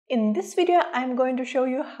In this video, I'm going to show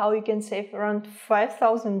you how you can save around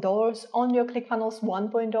 $5,000 on your ClickFunnels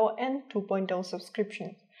 1.0 and 2.0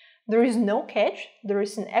 subscription. There is no catch, there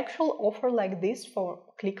is an actual offer like this for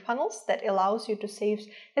ClickFunnels that allows you to save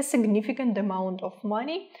a significant amount of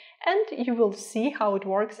money, and you will see how it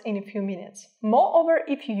works in a few minutes. Moreover,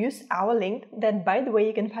 if you use our link, that by the way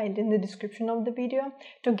you can find in the description of the video,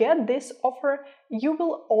 to get this offer, you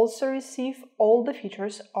will also receive all the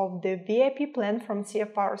features of the VIP plan from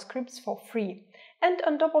CF Power Scripts for free. And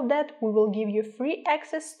on top of that, we will give you free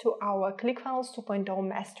access to our ClickFunnels 2.0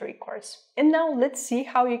 Mastery course. And now let's see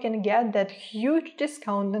how you can get that huge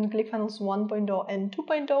discount on ClickFunnels 1.0 and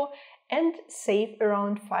 2.0 and save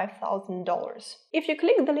around $5,000. If you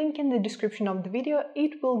click the link in the description of the video,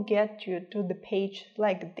 it will get you to the page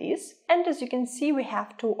like this. And as you can see, we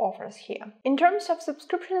have two offers here. In terms of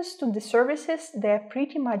subscriptions to the services, they're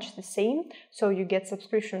pretty much the same. So you get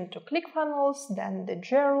subscription to ClickFunnels, then the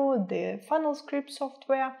Jero, the funnel script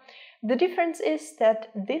software. The difference is that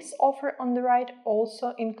this offer on the right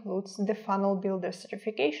also includes the funnel builder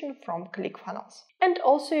certification from ClickFunnels. And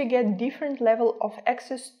also you get different level of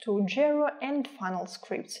access to Jero and funnel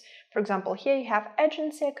scripts. For example, here you have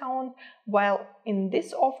agency account, while in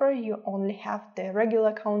this offer you only have the regular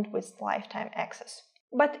account with lifetime access.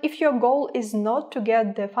 But if your goal is not to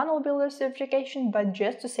get the funnel builder certification, but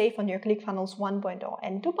just to save on your ClickFunnels 1.0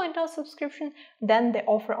 and 2.0 subscription, then the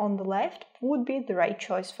offer on the left would be the right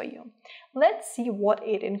choice for you. Let's see what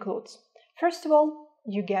it includes. First of all,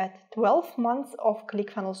 you get 12 months of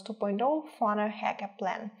ClickFunnels 2.0 Funnel Hacker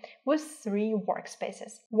Plan with 3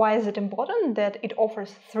 workspaces. Why is it important that it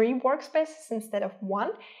offers 3 workspaces instead of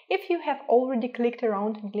 1? If you have already clicked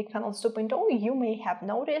around in ClickFunnels 2.0, you may have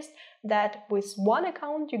noticed that with one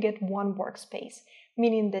account you get 1 workspace,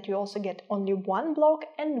 meaning that you also get only 1 blog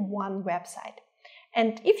and 1 website.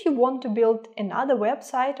 And if you want to build another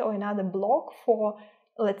website or another blog for,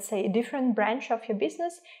 let's say, a different branch of your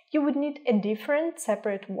business, you would need a different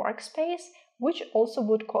separate workspace, which also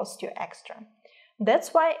would cost you extra.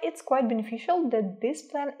 That's why it's quite beneficial that this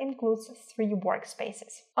plan includes 3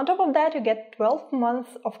 workspaces. On top of that, you get 12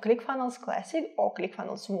 months of ClickFunnels Classic or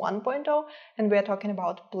ClickFunnels 1.0, and we're talking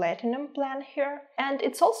about Platinum plan here. And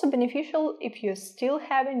it's also beneficial if you're still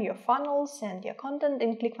having your funnels and your content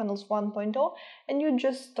in ClickFunnels 1.0 and you're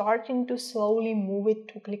just starting to slowly move it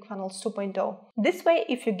to ClickFunnels 2.0. This way,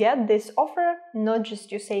 if you get this offer, not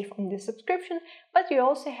just you save on the subscription, but you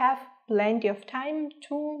also have plenty of time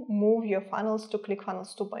to move your funnels to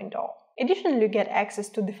ClickFunnels 2.0. Additionally, you get access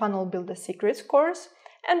to the Funnel Builder Secrets course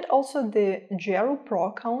and also the Jero Pro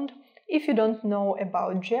account. If you don't know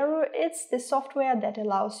about Jero, it's the software that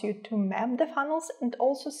allows you to map the funnels and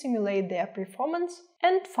also simulate their performance,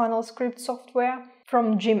 and funnel script software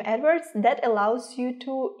from Jim Edwards that allows you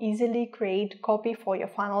to easily create copy for your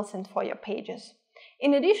funnels and for your pages.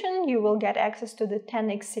 In addition, you will get access to the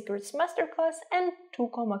 10x Secrets Masterclass and 2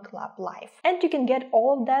 Club Live. And you can get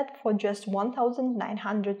all of that for just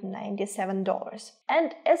 $1,997.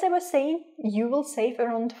 And as I was saying, you will save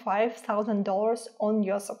around $5,000 on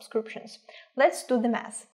your subscriptions. Let's do the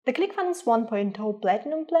math. The ClickFunnels 1.0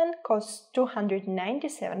 Platinum plan costs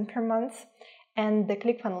 $297 per month, and the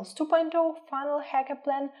ClickFunnels 2.0 Funnel Hacker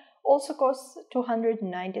plan also costs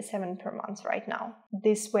 $297 per month right now.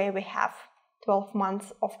 This way we have 12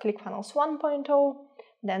 months of ClickFunnels 1.0,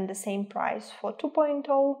 then the same price for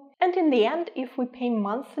 2.0. And in the end, if we pay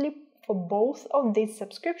monthly for both of these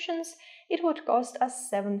subscriptions, it would cost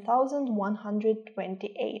us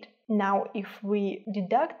 $7,128. Now, if we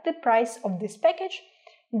deduct the price of this package,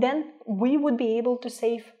 then we would be able to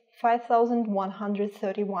save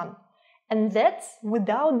 $5,131. And that's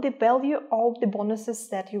without the value of the bonuses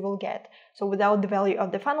that you will get. So without the value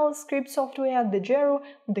of the funnel script software, the Jero,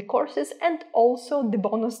 the courses, and also the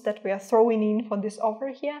bonus that we are throwing in for this offer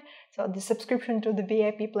here. So the subscription to the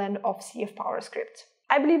VIP plan of CF Power Script.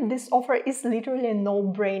 I believe this offer is literally a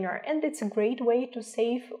no-brainer, and it's a great way to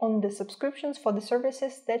save on the subscriptions for the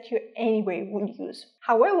services that you anyway would use.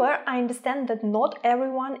 However, I understand that not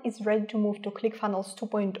everyone is ready to move to ClickFunnels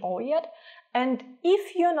 2.0 yet. And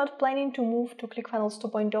if you're not planning to move to ClickFunnels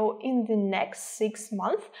 2.0 in the next 6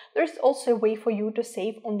 months, there's also a way for you to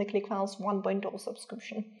save on the ClickFunnels 1.0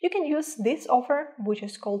 subscription. You can use this offer, which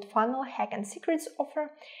is called Funnel Hack and Secrets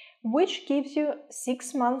offer, which gives you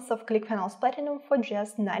 6 months of ClickFunnels Platinum for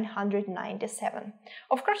just $997.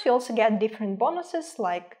 Of course, you also get different bonuses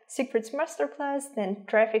like Secrets Masterclass, then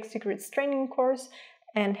Traffic Secrets Training Course,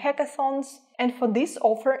 and hackathons. And for this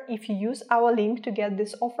offer, if you use our link to get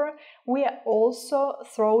this offer, we are also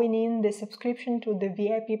throwing in the subscription to the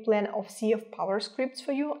VIP plan of CF Power Scripts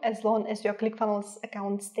for you, as long as your ClickFunnels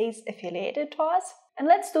account stays affiliated to us. And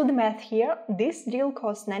let's do the math here. This deal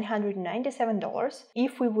costs $997.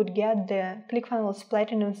 If we would get the ClickFunnels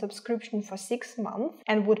Platinum subscription for 6 months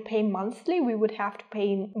and would pay monthly, we would have to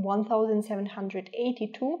pay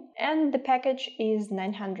 $1,782, and the package is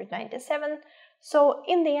 $997. So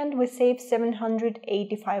in the end, we save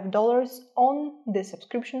 $785 on the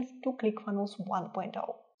subscription to ClickFunnels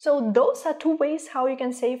 1.0. So those are two ways how you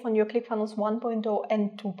can save on your ClickFunnels 1.0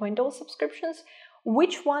 and 2.0 subscriptions.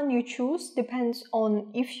 Which one you choose depends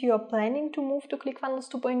on if you are planning to move to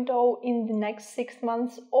ClickFunnels 2.0 in the next 6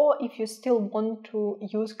 months, or if you still want to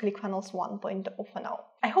use ClickFunnels 1.0 for now.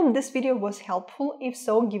 I hope this video was helpful. If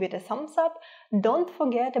so, give it a thumbs up. Don't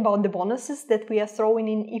forget about the bonuses that we are throwing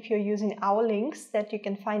in if you're using our links that you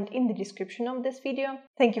can find in the description of this video.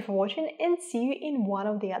 Thank you for watching and see you in one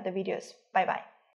of the other videos. Bye bye.